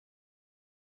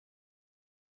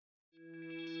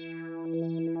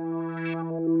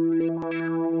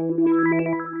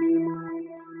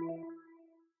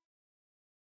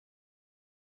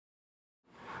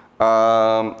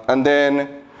And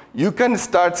then you can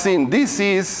start seeing this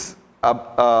is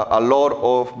a lot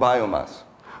of biomass.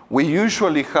 We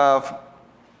usually have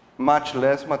much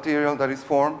less material that is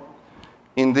formed.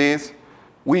 In this,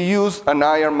 we use an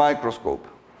IR microscope.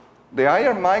 The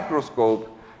IR microscope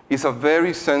is a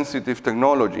very sensitive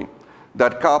technology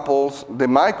that couples the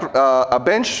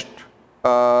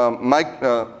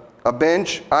a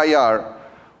bench IR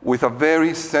with a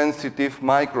very sensitive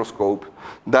microscope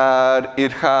that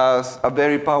it has a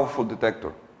very powerful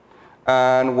detector.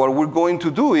 And what we're going to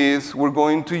do is we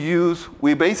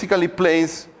basically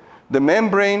place the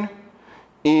membrane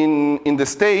in the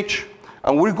stage,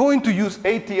 and we're going to use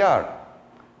ATR.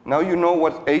 Now you know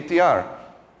what ATR,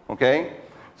 okay?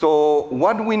 So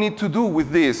what we need to do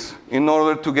with this in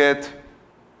order to get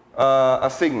a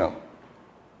signal?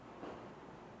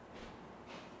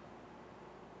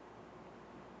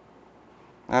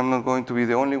 I'm not going to be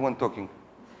the only one talking.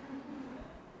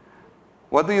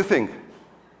 What do you think?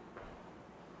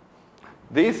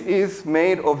 This is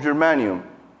made of germanium.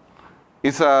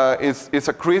 It's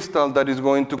a crystal that is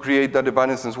going to create that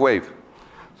evanescence wave.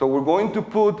 So we're going to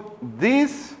put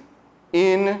this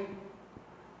in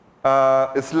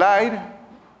a slide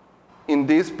in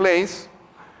this place,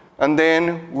 and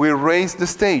then we raise the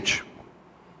stage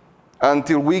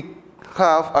until we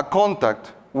have a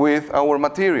contact with our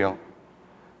material.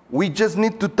 We just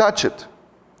need to touch it.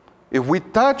 If we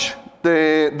touch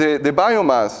the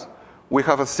biomass, we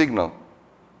have a signal.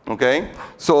 Okay?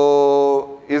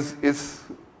 So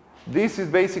this is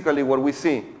basically what we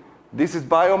see. This is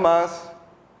biomass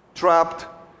trapped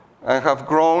and have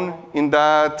grown in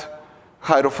that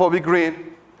hydrophobic grid,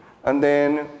 and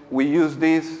then we use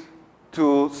this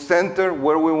to center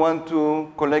where we want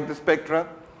to collect the spectra,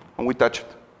 and we touch it.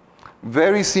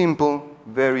 Very simple,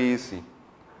 very easy.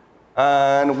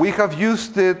 And we have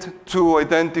used it to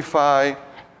identify,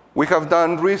 we have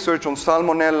done research on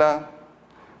Salmonella,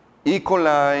 E.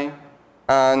 coli,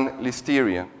 and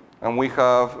Listeria. And we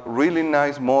have really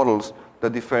nice models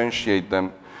that differentiate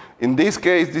them. In this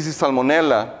case, this is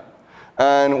Salmonella.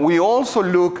 And we also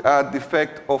look at the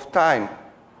effect of time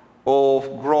of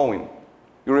growing.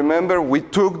 You remember we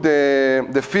took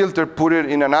the filter, put it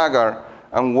in an agar,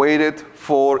 and waited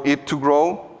for it to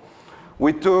grow.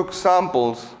 We took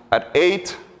samples at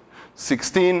 8,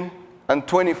 16, and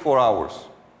 24 hours.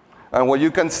 And what you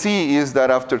can see is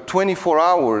that after 24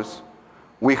 hours,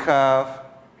 we have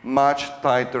much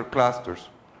tighter clusters.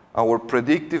 Our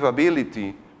predictive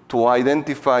ability to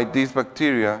identify these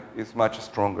bacteria is much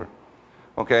stronger.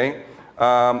 Okay?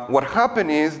 What happened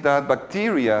is that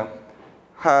bacteria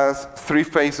has 3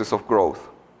 phases of growth.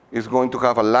 It's going to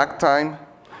have a lag time,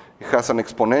 it has an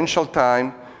exponential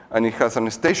time, and it has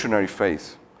a stationary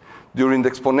phase. During the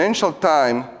exponential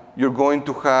time, you're going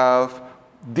to have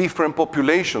different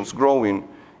populations growing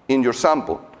in your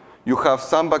sample. You have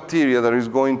some bacteria that is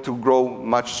going to grow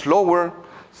much slower,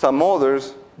 some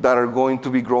others that are going to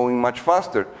be growing much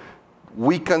faster.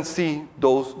 We can see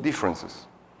those differences.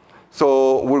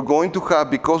 So we're going to have,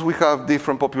 because we have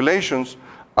different populations,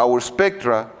 our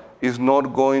spectra is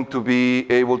not going to be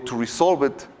able to resolve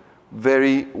it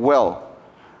very well.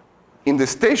 In the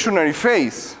stationary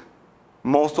phase,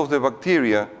 most of the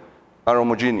bacteria are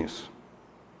homogeneous.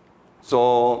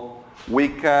 So we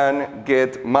can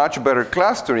get much better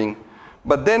clustering.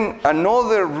 But then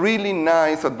another really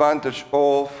nice advantage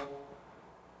of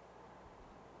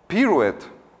pirouette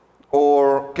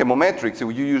or chemometrics,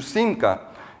 if you use SIMCA,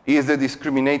 is the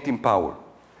discriminating power.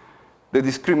 The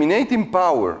discriminating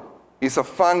power is a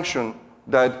function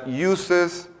that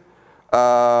uses,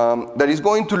 that is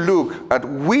going to look at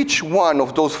which one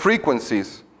of those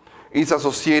frequencies is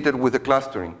associated with the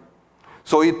clustering.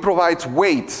 So it provides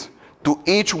weights to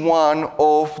each one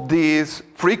of these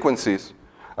frequencies,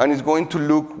 and it's going to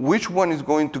look which one is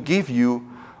going to give you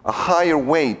a higher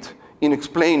weight in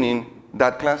explaining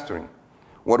that clustering.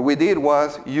 What we did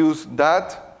was use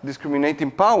that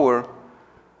discriminating power,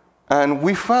 and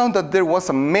we found that there was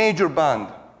a major band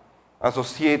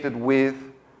associated with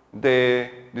the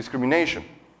discrimination.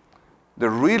 The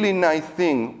really nice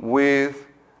thing with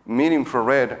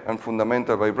mid-infrared and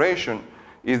fundamental vibration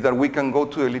is that we can go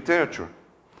to the literature.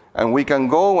 And we can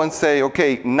go and say,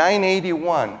 okay,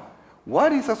 981,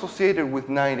 what is associated with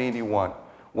 981?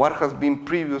 What has been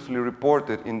previously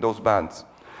reported in those bands?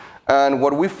 And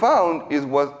what we found is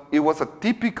it was a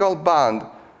typical band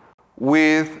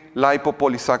with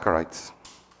lipopolysaccharides.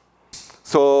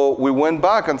 So we went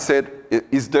back and said,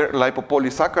 is there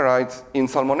lipopolysaccharides in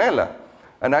Salmonella?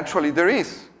 And actually there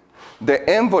is. The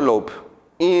envelope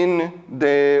in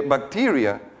the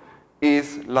bacteria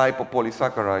is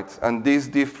lipopolysaccharides. And these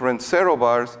different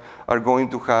serobars are going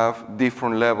to have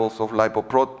different levels of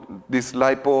these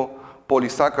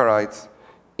lipopolysaccharides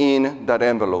in that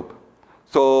envelope.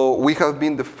 So we have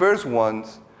been the first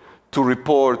ones to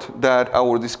report that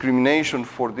our discrimination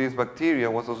for this bacteria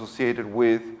was associated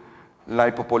with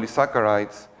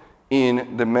lipopolysaccharides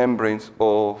in the membranes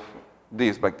of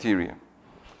this bacteria.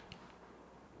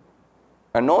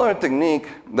 Another technique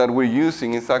that we're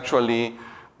using is actually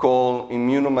called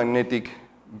immunomagnetic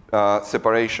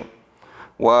separation.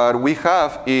 What we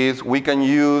have is we can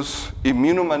use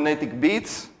immunomagnetic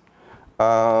beads.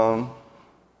 Let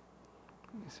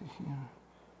me see here.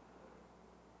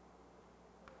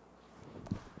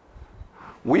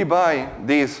 We buy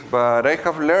these, but I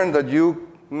have learned that you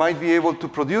might be able to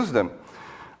produce them.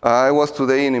 I was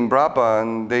today in Embrapa,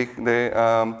 and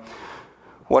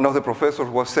one of the professors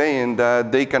was saying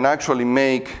that they can actually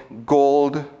make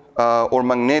gold or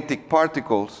magnetic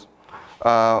particles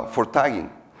for tagging.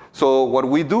 So what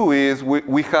we do is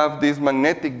we have these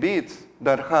magnetic beads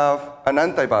that have an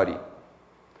antibody.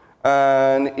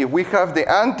 And if we have the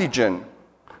antigen,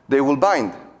 they will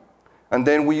bind. And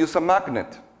then we use a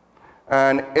magnet.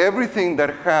 And everything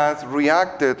that has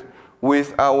reacted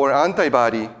with our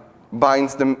antibody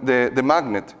binds the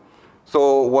magnet.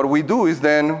 So what we do is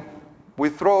then we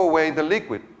throw away the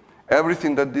liquid.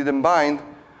 Everything that didn't bind,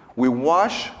 we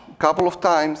wash a couple of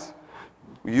times,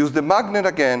 we use the magnet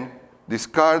again,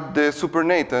 discard the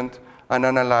supernatant, and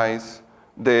analyze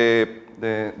the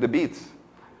beads.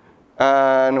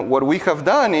 And what we have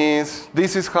done is,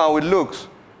 this is how it looks.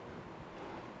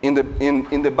 In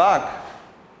the back,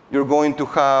 you're going to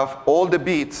have all the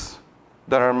beads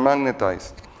that are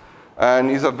magnetized.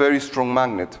 And it's a very strong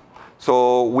magnet.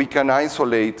 So we can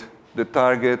isolate the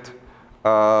target,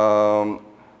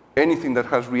 anything that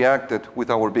has reacted with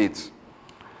our beads.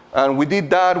 And we did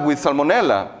that with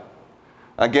Salmonella.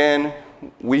 Again,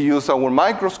 we use our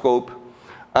microscope.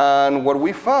 And what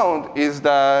we found is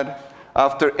that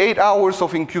after 8 hours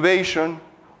of incubation,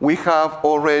 we have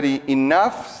already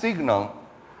enough signal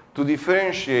to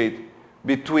differentiate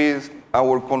between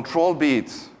our control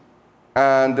beads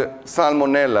and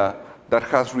Salmonella that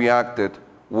has reacted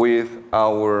with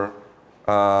our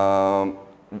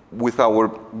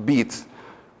beads,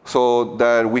 so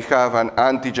that we have an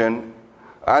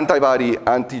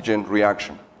antibody-antigen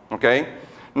reaction, okay?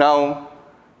 Now,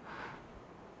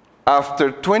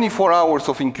 after 24 hours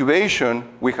of incubation,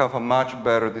 we have a much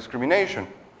better discrimination.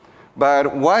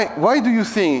 But why do you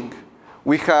think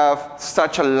we have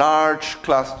such a large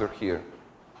cluster here?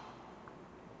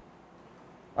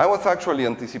 I was actually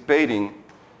anticipating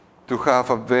to have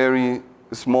a very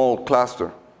small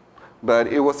cluster, but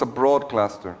it was a broad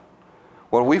cluster.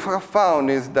 What we have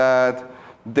found is that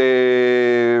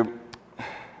the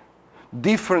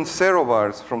different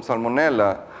serobars from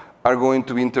Salmonella are going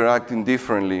to be interacting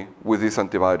differently with these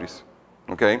antibodies,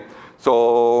 okay?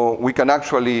 So we can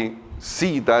actually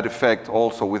see that effect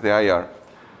also with the IR.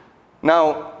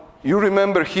 Now, you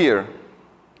remember here,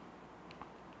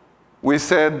 we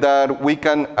said that we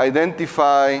can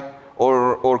identify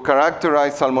or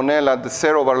characterize Salmonella at the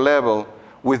serobar level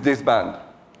with this band.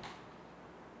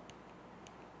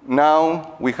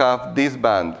 Now we have this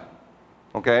band,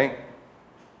 okay?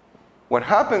 What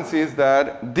happens is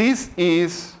that this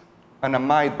is an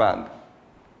amide band.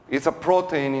 It's a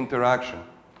protein interaction.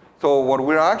 So what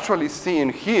we're actually seeing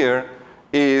here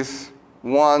is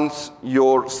once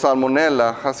your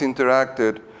Salmonella has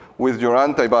interacted with your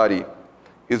antibody,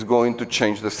 is going to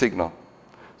change the signal.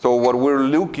 So what we're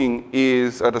looking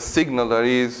is at a signal that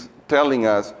is telling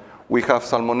us we have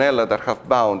Salmonella that have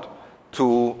bound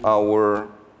to our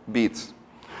beads.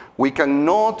 We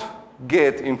cannot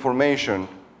get information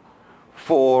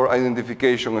for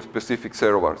identification of specific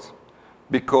serobars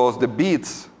because the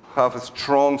beads have a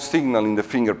strong signal in the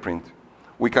fingerprint.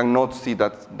 We cannot see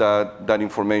that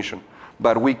information,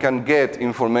 but we can get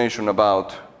information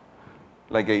about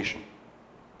ligation.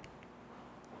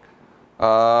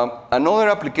 Another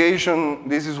application,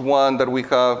 this is one that we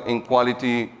have in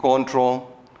quality control.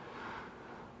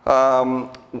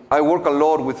 I work a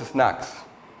lot with snacks.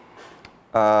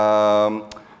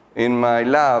 In my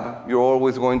lab, you're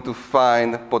always going to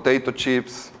find potato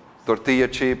chips, tortilla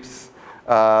chips.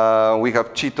 We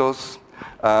have Cheetos.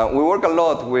 We work a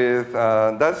lot with,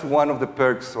 that's one of the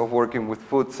perks of working with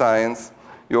food science.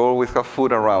 You always have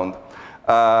food around.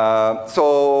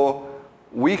 So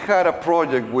we had a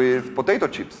project with potato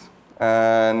chips.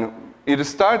 And it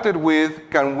started with,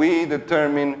 can we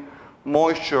determine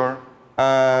moisture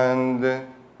and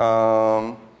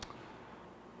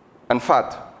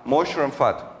fat? Moisture and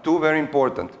fat, two very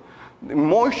important. The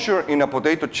moisture in a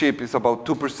potato chip is about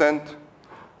 2%.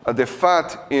 The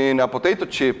fat in a potato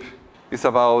chip is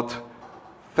about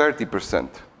 30%.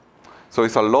 So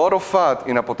it's a lot of fat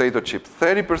in a potato chip.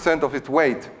 30% of its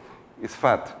weight is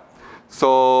fat.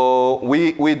 So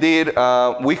we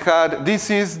had, this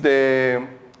is the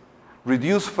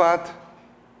reduced fat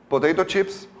potato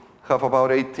chips, have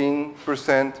about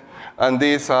 18%, and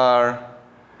these are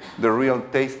the real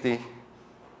tasty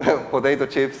potato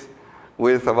chips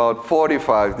with about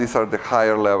 45. These are the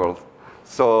higher levels.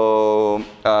 So,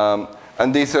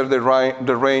 and these are the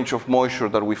range of moisture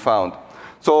that we found.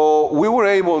 So we were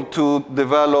able to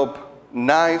develop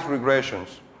nice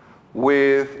regressions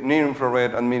with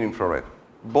near-infrared and mid-infrared.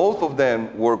 Both of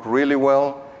them work really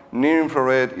well.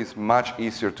 Near-infrared is much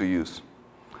easier to use.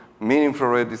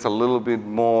 Mid-infrared is a little bit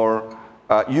more,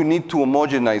 you need to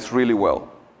homogenize really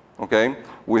well, okay?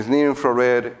 With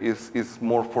near-infrared, it's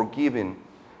more forgiving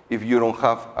if you don't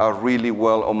have a really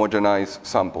well homogenized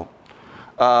sample.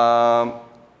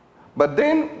 But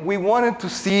then we wanted to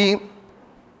see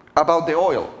about the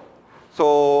oil.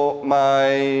 So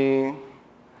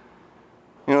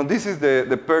this is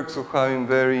the perks of having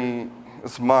very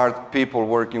smart people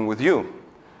working with you.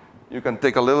 You can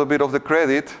take a little bit of the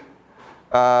credit,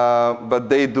 but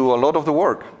they do a lot of the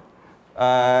work.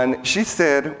 And she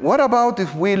said, what about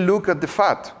if we look at the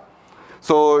fat?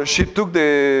 So she took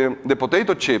the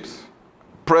potato chips,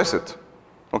 press it,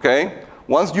 okay?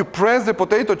 Once you press the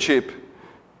potato chip,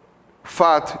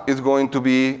 fat is going to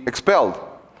be expelled.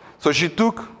 So she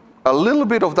took a little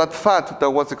bit of that fat that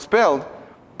was expelled,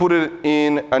 put it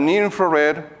in a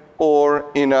near-infrared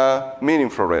or in a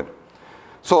mid-infrared.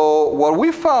 So what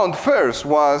we found first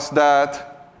was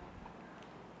that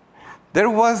there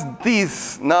was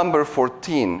this number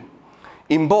 14.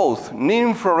 In both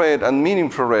near-infrared and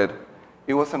mid-infrared,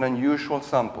 it was an unusual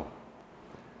sample.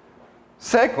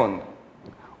 Second,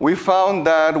 we found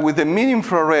that with the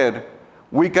mid-infrared,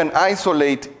 we can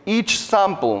isolate each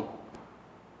sample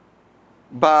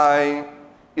by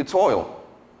its oil.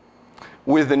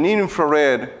 With the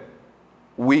near-infrared,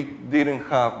 we didn't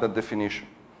have that definition.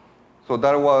 So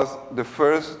that was the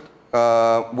first,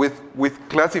 with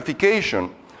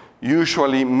classification,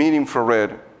 usually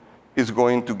mid-infrared is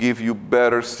going to give you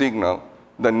better signal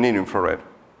than near-infrared.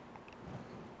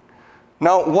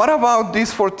 Now, what about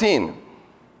this 14?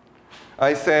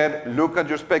 I said, look at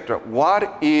your spectra.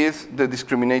 What is the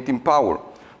discriminating power?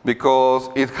 Because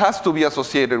it has to be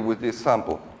associated with this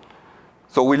sample.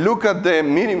 So we look at the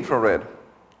mid-infrared.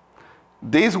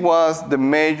 This was the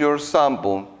major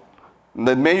sample,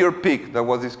 the major peak that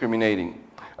was discriminating.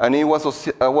 And it was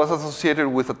associated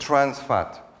with a trans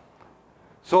fat.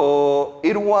 So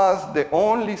it was the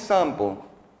only sample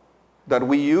that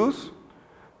we used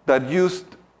that used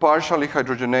partially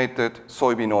hydrogenated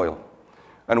soybean oil.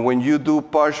 And when you do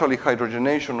partially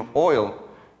hydrogenation of oil,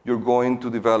 you're going to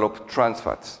develop trans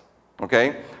fats,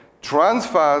 okay? Trans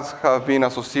fats have been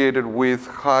associated with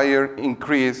higher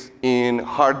increase in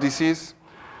heart disease.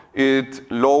 It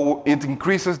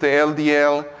increases the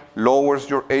LDL, lowers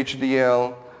your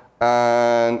HDL,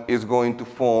 and is going to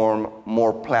form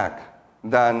more plaque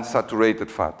than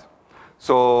saturated fat.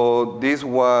 So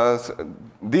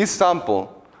this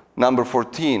sample, number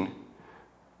 14,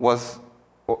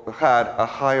 had a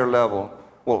higher level.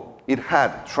 Well, it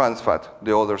had trans fat,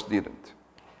 the others didn't,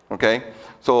 okay?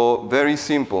 So very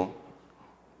simple.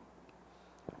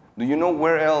 Do you know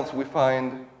where else we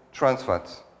find trans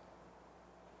fats?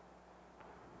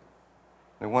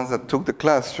 The ones that took the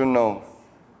class should know.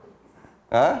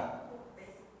 Huh?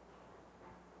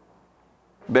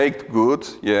 Baked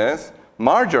goods, yes.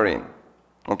 Margarine,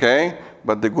 okay?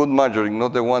 But the good margarine,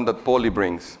 not the one that Polly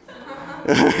brings.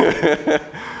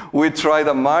 We tried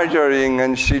a margarine,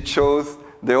 and she chose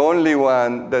the only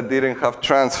one that didn't have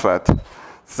trans fat.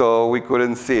 So we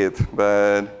couldn't see it.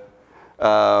 But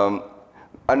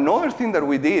another thing that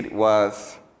we did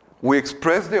was we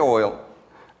expressed the oil,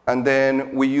 and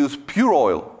then we used pure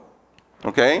oil,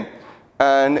 okay?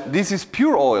 And this is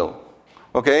pure oil,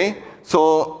 okay?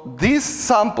 So these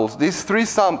samples, these 3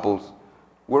 samples,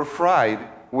 were fried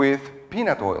with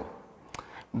peanut oil.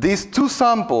 These 2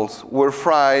 samples were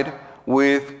fried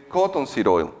with cottonseed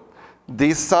oil.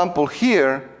 This sample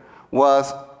here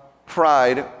was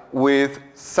fried with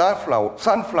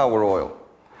sunflower oil.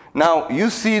 Now, you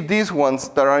see these ones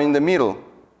that are in the middle.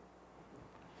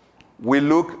 We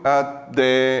look at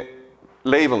the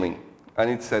labeling, and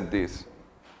it said this.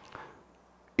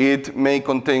 It may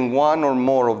contain one or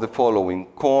more of the following: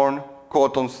 corn,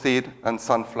 cottonseed, and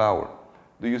sunflower.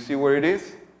 Do you see where it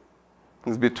is?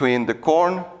 It's between the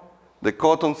corn, the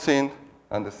cottonseed,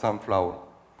 and the sunflower.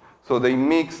 So they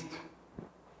mixed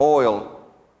oil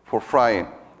for frying.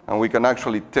 And we can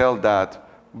actually tell that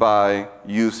by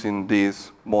using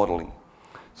this modeling.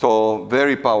 So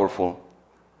very powerful.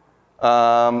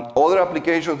 Other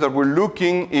applications that we're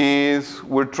looking is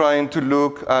we're trying to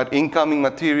look at incoming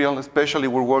material, especially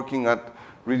we're working at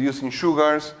reducing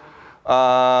sugars.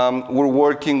 We're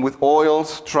working with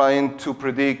oils, trying to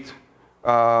predict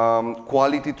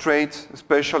quality traits,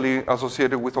 especially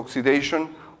associated with oxidation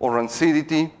or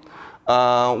rancidity.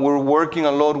 We're working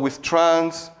a lot with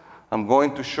trans. I'm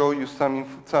going to show you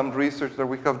some research that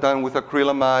we have done with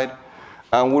acrylamide.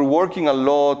 And we're working a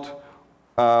lot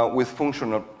with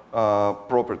functional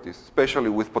properties, especially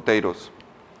with potatoes.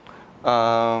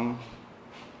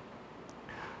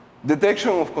 Detection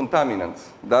of contaminants.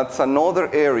 That's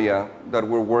another area that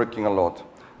we're working a lot.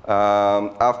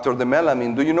 After the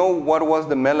melamine, do you know what was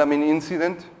the melamine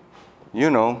incident? You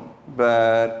know,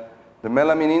 but the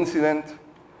melamine incident,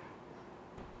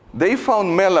 they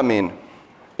found melamine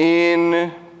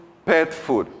in pet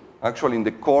food, actually in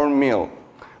the cornmeal.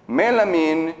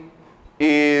 Melamine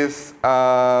is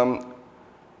a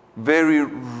very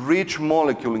rich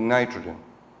molecule in nitrogen,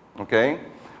 okay?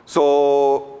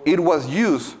 So it was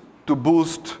used to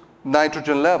boost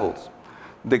nitrogen levels.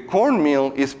 The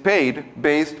cornmeal is paid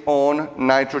based on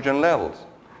nitrogen levels.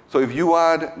 So if you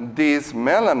add this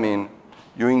melamine,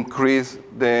 you increase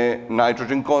the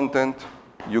nitrogen content,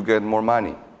 you get more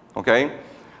money, okay?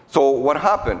 So what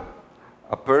happened?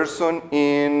 A person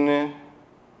in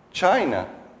China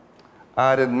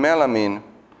added melamine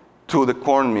to the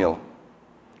cornmeal.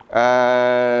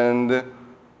 And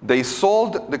they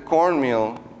sold the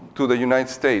cornmeal to the United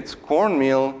States.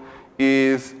 Cornmeal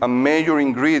is a major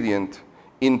ingredient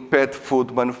in pet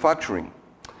food manufacturing.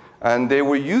 And they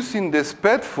were using this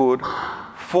pet food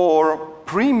for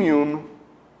premium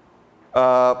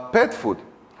pet food.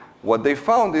 What they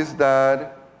found is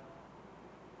that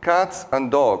cats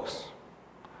and dogs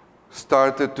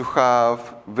started to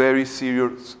have very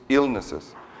serious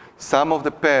illnesses. Some of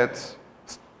the pets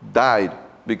died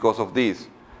because of this.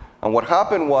 And what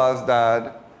happened was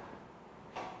that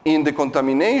in the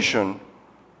contamination,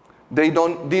 they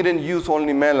didn't use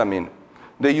only melamine.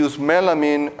 They used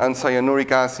melamine and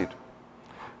cyanuric acid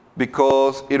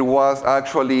because it was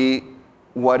actually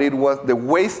what it was, the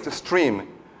waste stream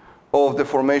of the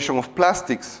formation of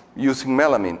plastics using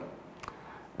melamine.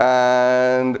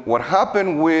 And what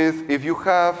happened with, if you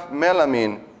have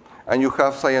melamine and you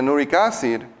have cyanuric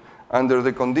acid, under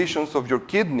the conditions of your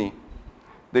kidney,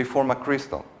 they form a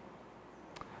crystal.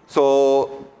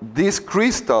 So these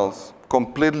crystals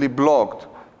completely blocked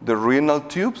the renal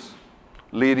tubes,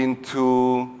 leading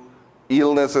to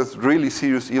illnesses, really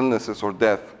serious illnesses or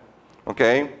death,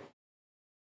 okay?